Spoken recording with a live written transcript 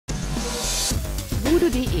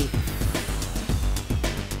VoodooDE.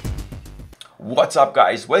 What's up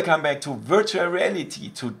guys, welcome back to Virtual Reality.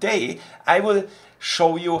 Today I will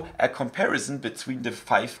show you a comparison between the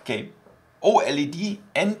 5K OLED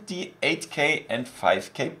and the 8K and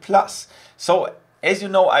 5K Plus. So as you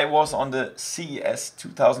know, I was on the CES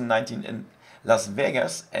 2019 in Las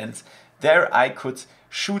Vegas, and there I could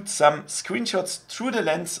shoot some screenshots through the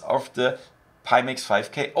lens of the Pimax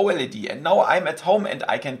 5K OLED, and now I'm at home and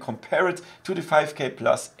I can compare it to the 5K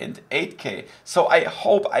Plus and 8K. So I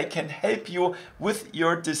hope I can help you with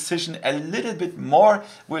your decision a little bit more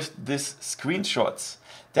with these screenshots.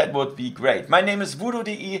 That would be great. My name is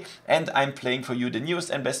VoodooDE and I'm playing for you the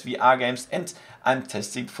newest and best VR games, and I'm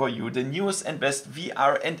testing for you the newest and best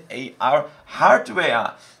VR and AR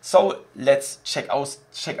hardware. So let's check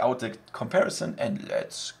out the comparison and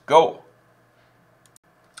let's go.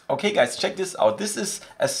 Okay guys, check this out. This is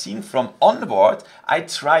a scene from onboard. I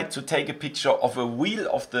tried to take a picture of a wheel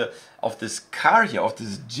of this car here, of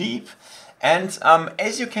this Jeep. And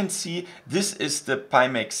as you can see, this is the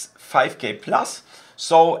Pimax 5K Plus.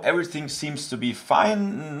 So everything seems to be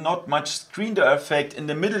fine, not much screen door effect. In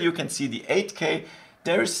the middle you can see the 8K.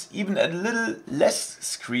 There's even a little less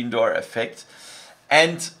screen door effect.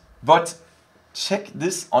 But check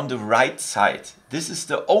this on the right side. This is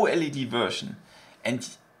the OLED version. And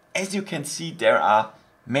as you can see, there are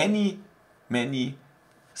many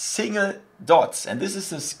single dots, and this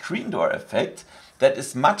is a screen door effect that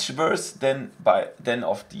is much worse than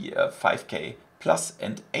of the 5K Plus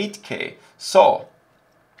and 8K. So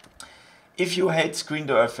if you hate screen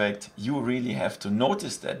door effect, you really have to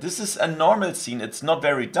notice that. This is a normal scene. It's not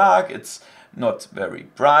very dark, it's not very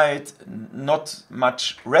bright, not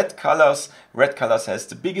much red colors. Red colors has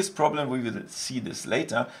the biggest problem. We will see this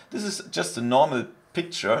later. This is just a normal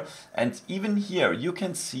picture, and even here you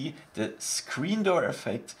can see the screen door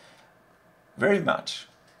effect very much.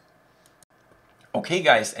 Okay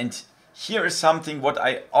guys, and here is something what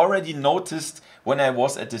I already noticed when I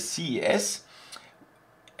was at the CES.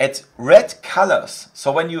 At red colors,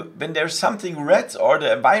 so when there's something red or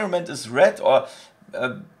the environment is red or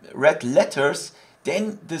red letters,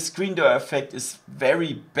 then the screen door effect is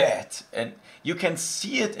very bad, and you can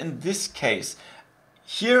see it in this case.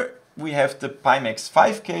 Here we have the Pimax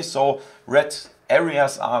 5K, so red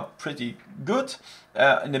areas are pretty good.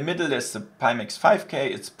 In the middle is the Pimax 5K,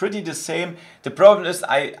 it's pretty the same. The problem is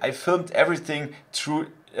I filmed everything through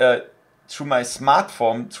my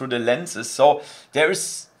smartphone, through the lenses, so there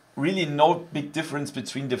is really no big difference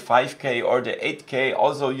between the 5K or the 8K.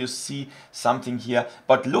 Also you see something here,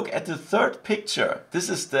 but look at the third picture. This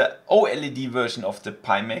is the OLED version of the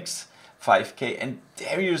Pimax 5K, and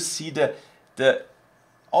there you see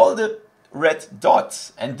all the red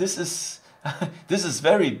dots, and this is this is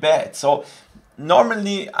very bad. So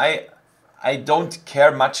normally I don't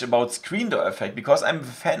care much about screen door effect because I'm a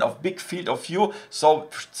fan of big field of view, so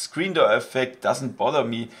screen door effect doesn't bother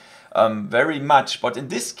me very much. But in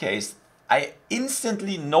this case I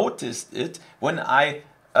instantly noticed it when I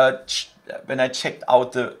checked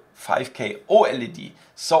out the 5K OLED.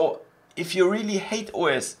 So if you really hate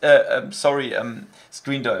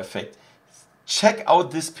screen door effect, check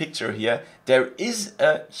out this picture here. There is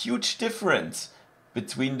a huge difference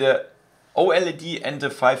between the OLED and the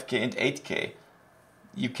 5K and 8K.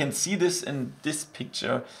 You can see this in this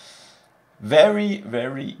picture.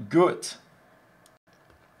 Very good.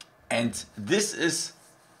 And this is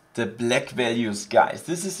the black values, guys.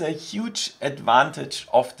 This is a huge advantage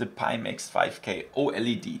of the Pimax 5K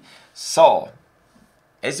OLED. So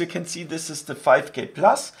as you can see, this is the 5K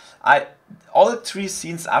Plus. All three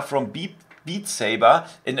scenes are from Beat Saber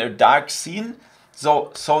in a dark scene.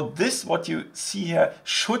 So this what you see here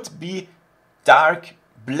should be dark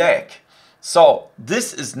black. So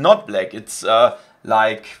this is not black, it's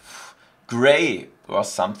like gray or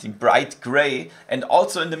something, bright gray. And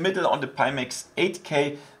also in the middle on the Pimax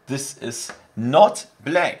 8K, this is not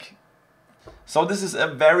black. So this is a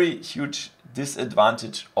very huge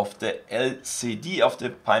disadvantage of the LCD of the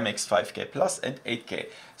Pimax 5K Plus and 8K.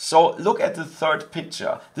 So look at the third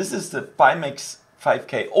picture. This is the Pimax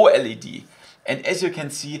 5K OLED, and as you can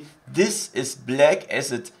see, this is black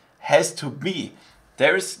as it has to be.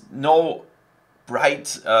 There is no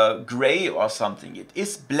bright gray or something. It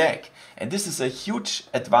is black, and this is a huge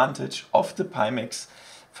advantage of the Pimax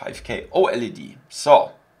 5K OLED.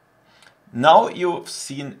 So now you've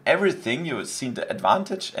seen everything. You've seen the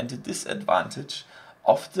advantage and the disadvantage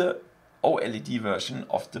of the OLED version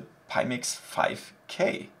of the Pimax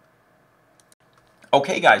 5K.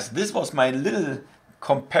 Okay guys, this was my little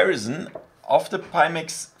comparison of the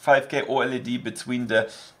Pimax 5K OLED between the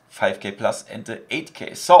 5K Plus and the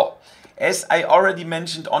 8K. So, as I already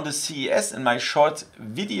mentioned on the CES in my short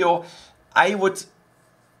video, I would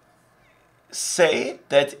say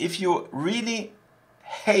that if you really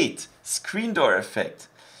hate screen door effect,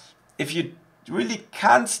 if you really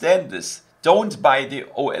can't stand this, don't buy the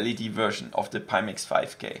OLED version of the Pimax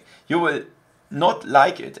 5K. You will not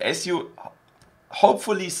like it, as you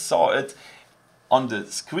hopefully saw it on the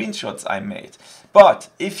screenshots I made. But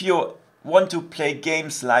if you want to play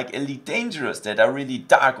games like Elite Dangerous that are really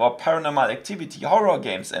dark, or Paranormal Activity, horror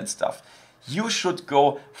games and stuff, you should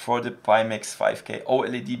go for the Pimax 5K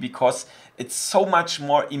OLED, because it's so much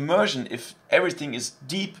more immersion if everything is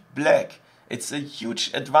deep black. It's a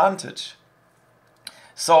huge advantage.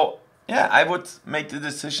 So yeah, I would make the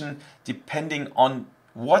decision depending on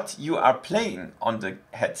what you are playing on the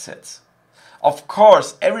headsets. Of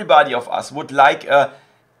course, everybody of us would like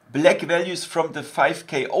black values from the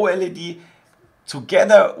 5K OLED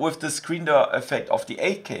together with the screen door effect of the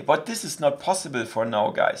 8K. But this is not possible for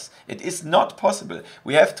now, guys. It is not possible.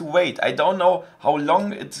 We have to wait. I don't know how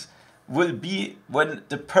long it will be when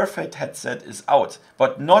the perfect headset is out.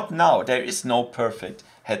 But not now. There is no perfect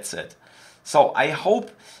headset. So I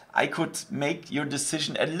hope I could make your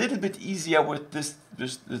decision a little bit easier with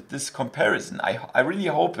this comparison. I really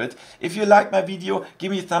hope it. If you like my video,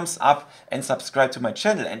 give me a thumbs up and subscribe to my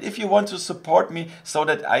channel. And if you want to support me so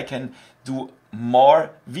that I can do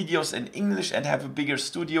more videos in English and have a bigger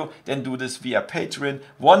studio, then do this via Patreon.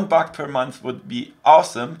 $1 per month would be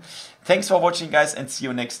awesome. Thanks for watching, guys, and see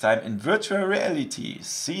you next time in virtual reality.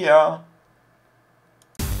 See ya!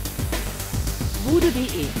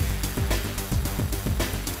 VoodooDE